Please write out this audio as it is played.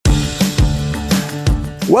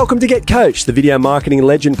Welcome to Get Coached, the Video Marketing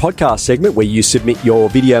Legend podcast segment where you submit your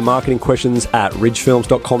video marketing questions at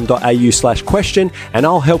ridgefilms.com.au/question and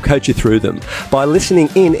I'll help coach you through them. By listening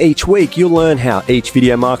in each week, you'll learn how each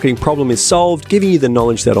video marketing problem is solved, giving you the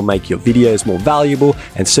knowledge that'll make your videos more valuable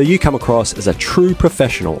and so you come across as a true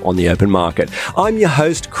professional on the open market. I'm your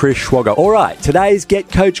host, Chris Schwager. All right, today's Get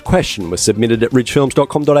Coached question was submitted at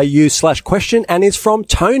ridgefilms.com.au/question and is from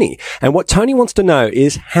Tony. And what Tony wants to know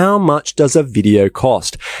is, how much does a video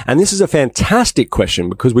cost? And this is a fantastic question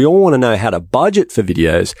because we all want to know how to budget for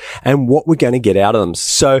videos and what we're going to get out of them.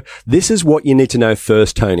 So this is what you need to know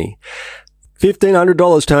first, Tony.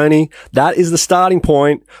 $1,500, Tony. That is the starting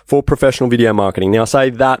point for professional video marketing. Now, I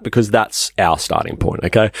say that because that's our starting point,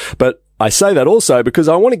 okay? But I say that also because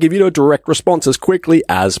I want to give you a direct response as quickly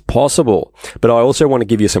as possible. But I also want to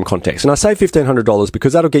give you some context. And I say $1,500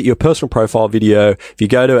 because that'll get you a personal profile video. If you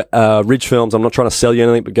go to Ridge Films, I'm not trying to sell you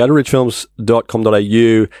anything, but go to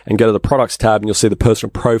ridgefilms.com.au and go to the products tab and you'll see the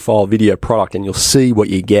personal profile video product and you'll see what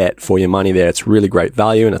you get for your money there. It's really great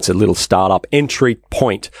value and it's a little startup entry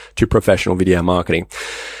point to professional video marketing.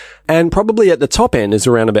 And probably at the top end is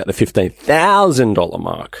around about the $15,000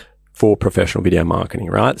 mark for professional video marketing,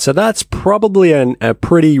 right? So that's probably a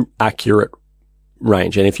pretty accurate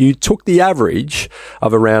range. And if you took the average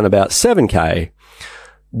of around about 7K,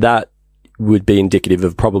 that would be indicative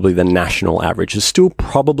of probably the national average. It's still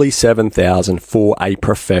probably 7,000 for a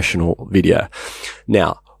professional video.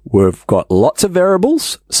 Now, we've got lots of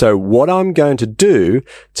variables. So what I'm going to do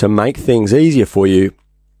to make things easier for you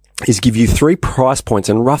is give you 3 price points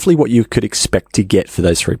and roughly what you could expect to get for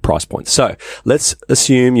those 3 price points. So let's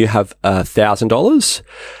assume you have $1,000,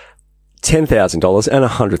 $10,000 and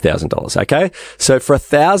 $100,000. Okay. So for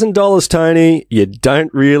 $1,000, Tony, you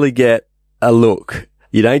don't really get a look.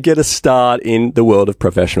 You don't get a start in the world of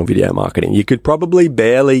professional video marketing. You could probably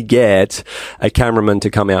barely get a cameraman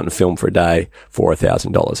to come out and film for a day for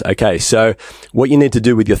 $1,000. Okay. So what you need to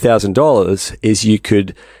do with your $1,000 is you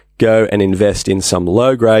could go and invest in some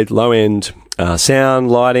low-end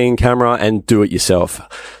sound, lighting, camera, and do it yourself.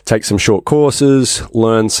 Take some short courses,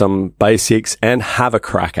 learn some basics, and have a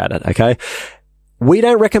crack at it, okay? We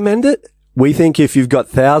don't recommend it. We think if you've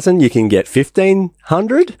got 1,000, you can get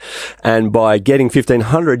 1,500. And by getting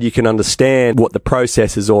 1,500, you can understand what the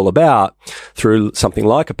process is all about through something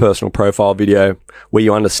like a personal profile video where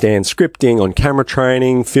you understand scripting, on camera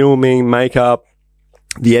training, filming, makeup,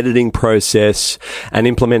 the editing process and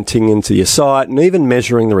implementing into your site and even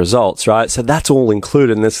measuring the results, right? So that's all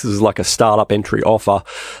included. And this is like a startup entry offer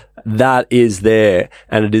that is there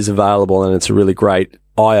and it is available. And it's a really great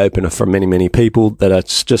eye opener for many, many people that are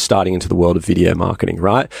just starting into the world of video marketing,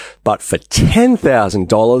 right? But for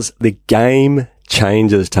 $10,000, the game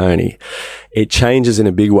changes, Tony. It changes in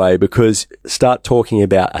a big way because start talking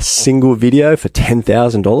about a single video for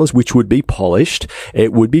 $10,000, which would be polished.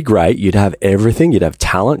 It would be great. You'd have everything. You'd have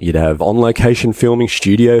talent. You'd have on location filming,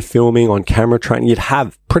 studio filming, on camera training. You'd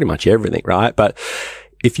have pretty much everything, right? But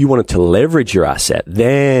if you wanted to leverage your asset,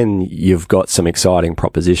 then you've got some exciting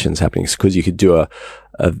propositions happening because you could do a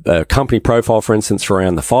company profile, for instance, for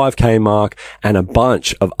around the 5K mark and a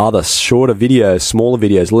bunch of other shorter videos, smaller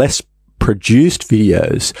videos, less produced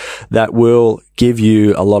videos that will give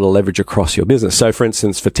you a lot of leverage across your business. So for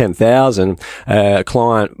instance, for 10,000, a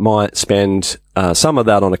client might spend some of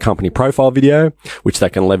that on a company profile video, which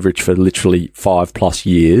they can leverage for literally 5+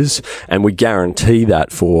 years. And we guarantee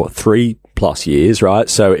that for 3+ years, right?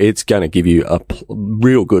 So it's going to give you a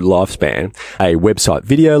real good lifespan. A website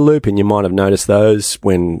video loop, and you might have noticed those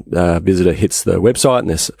when a visitor hits the website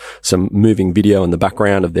and there's some moving video in the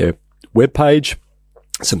background of their web page.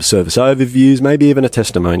 Some service overviews, maybe even a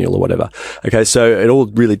testimonial or whatever. Okay, so it all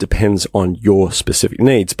really depends on your specific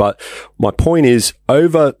needs. But my point is,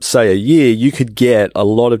 over, say, a year, you could get a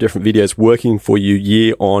lot of different videos working for you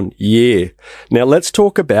year on year. Now, let's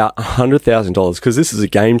talk about $100,000 because this is a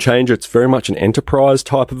game changer. It's very much an enterprise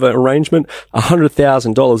type of arrangement.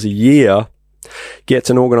 $100,000 a year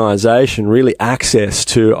gets an organization really access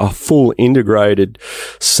to a full integrated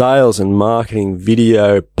sales and marketing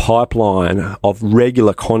video pipeline of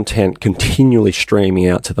regular content continually streaming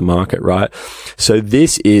out to the market, right? So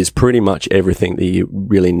this is pretty much everything that you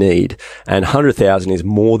really need. And 100,000 is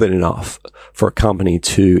more than enough for a company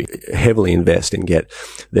to heavily invest and get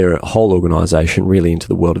their whole organization really into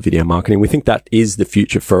the world of video marketing. We think that is the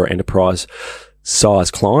future for enterprise size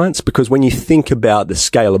clients, because when you think about the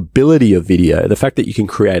scalability of video, the fact that you can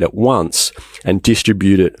create it once and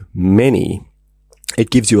distribute it many it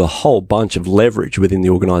gives you a whole bunch of leverage within the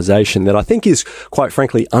organization that I think is, quite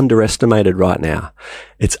frankly, underestimated right now.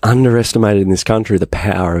 It's underestimated in this country, the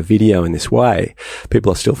power of video in this way.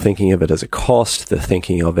 People are still thinking of it as a cost. They're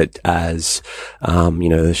thinking of it as,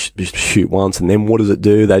 shoot once and then what does it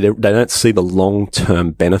do? They don't see the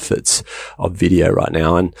long-term benefits of video right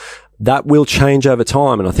now. And that will change over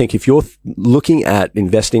time. And I think if you're looking at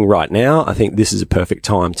investing right now, I think this is a perfect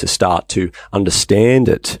time to start to understand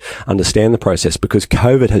the process, because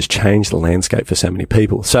COVID has changed the landscape for so many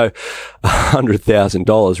people. So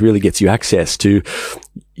 $100,000 really gets you access to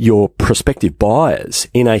your prospective buyers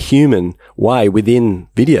in a human way within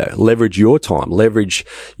video. Leverage your time, leverage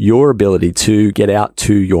your ability to get out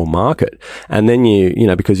to your market. And then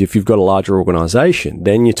because if you've got a larger organization,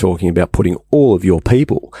 then you're talking about putting all of your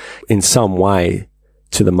people in some way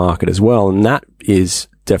to the market as well. And that is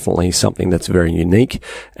definitely something that's very unique,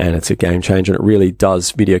 and it's a game changer. And it really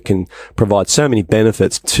does. Video can provide so many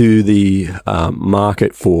benefits to the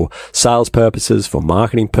market for sales purposes, for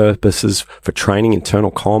marketing purposes, for training,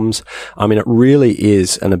 internal comms. I mean, it really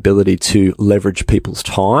is an ability to leverage people's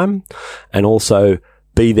time and also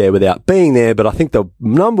be there without being there. But I think the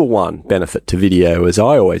number one benefit to video, as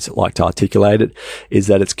I always like to articulate it, is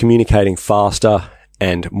that it's communicating faster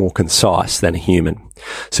and more concise than a human.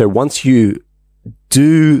 So once you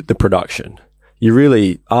do the production, you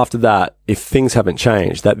really, after that, if things haven't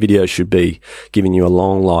changed, that video should be giving you a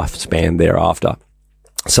long lifespan thereafter.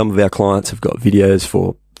 Some of our clients have got videos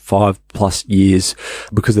for 5+ years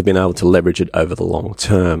because they've been able to leverage it over the long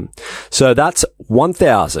term. So that's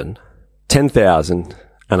 1,000, 10,000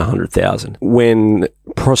 and 100,000. When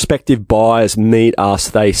prospective buyers meet us,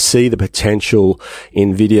 they see the potential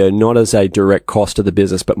in video not as a direct cost to the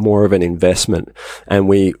business, but more of an investment. And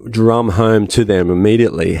we drum home to them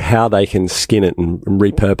immediately how they can skin it and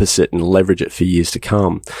repurpose it and leverage it for years to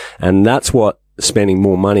come. And that's what spending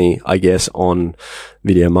more money, I guess, on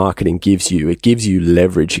video marketing gives you. It gives you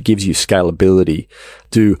leverage. It gives you scalability.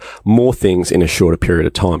 Do more things in a shorter period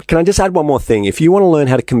of time. Can I just add one more thing? If you want to learn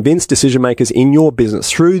how to convince decision makers in your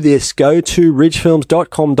business through this, go to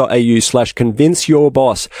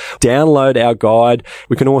ridgefilms.com.au/convinceyourboss. Download our guide.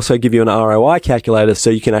 We can also give you an ROI calculator so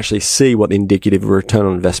you can actually see what the indicative return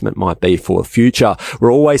on investment might be for the future.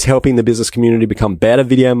 We're always helping the business community become better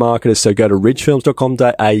video marketers. So go to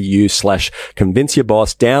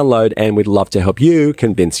ridgefilms.com.au/convinceyourboss. Download, and we'd love to help you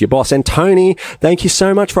convince your boss. And Tony, thank you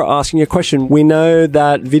so much for asking your question. We know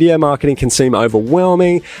that video marketing can seem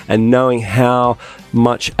overwhelming, and knowing how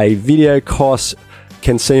much a video costs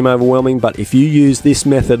can seem overwhelming, but if you use this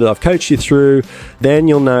method that I've coached you through, then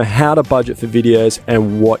you'll know how to budget for videos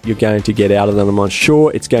and what you're going to get out of them. I'm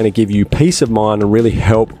sure it's going to give you peace of mind and really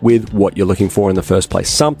help with what you're looking for in the first place.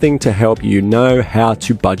 Something to help you know how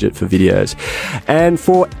to budget for videos. And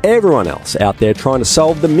for everyone else out there trying to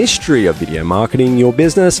solve the mystery of video marketing in your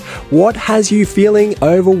business, what has you feeling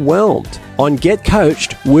overwhelmed? On Get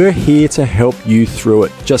Coached, we're here to help you through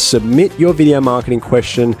it. Just submit your video marketing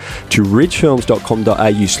question to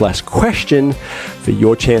ridgefilms.com.au/question for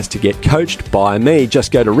your chance to get coached by me.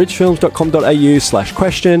 Just go to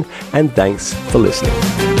ridgefilms.com.au/question, and thanks for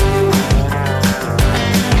listening.